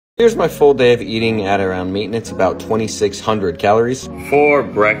Here's my full day of eating at around maintenance, about 2,600 calories. For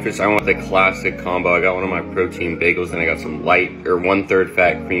breakfast, I went with the classic combo. I got one of my protein bagels, and I got some light or 1/3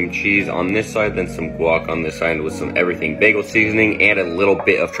 fat cream cheese on this side, then some guac on this side with some everything bagel seasoning and a little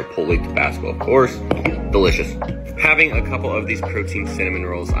bit of Chipotle Tabasco, of course. Delicious. Having a couple of these protein cinnamon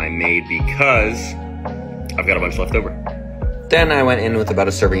rolls I made because I've got a bunch left over. Then I went in with about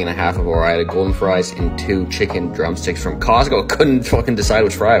a serving and a half of Ore-Ida golden fries and 2 chicken drumsticks from Costco. Couldn't fucking decide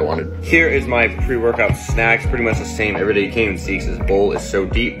which fry I wanted. Here is my pre-workout snacks, pretty much the same every day. You can't even see because this bowl is so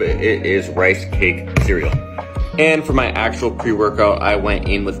deep, but it is rice cake cereal. And for my actual pre-workout, I went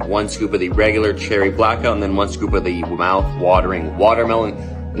in with 1 scoop of the regular cherry blackout and then 1 scoop of the mouth-watering watermelon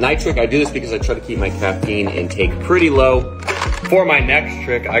nitric. I do this because I try to keep my caffeine intake pretty low. For my next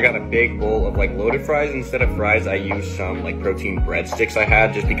trick, I got a big bowl of like loaded fries. Instead of fries, I used some like protein breadsticks I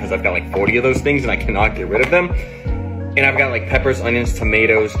had just because I've got like 40 of those things and I cannot get rid of them. And I've got like peppers, onions,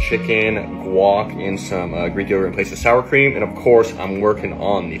 tomatoes, chicken, guac, and some Greek yogurt in place of sour cream. And of course, I'm working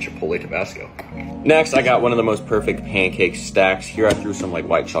on the Chipotle Tabasco. Next, I got one of the most perfect pancake stacks. Here I threw some like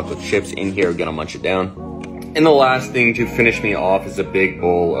white chocolate chips in here, gonna munch it down. And the last thing to finish me off is a big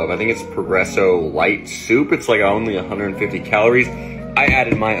bowl of, I think it's Progresso light soup. It's like only 150 calories. I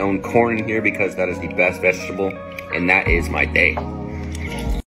added my own corn in here because that is the best vegetable, and that is my day.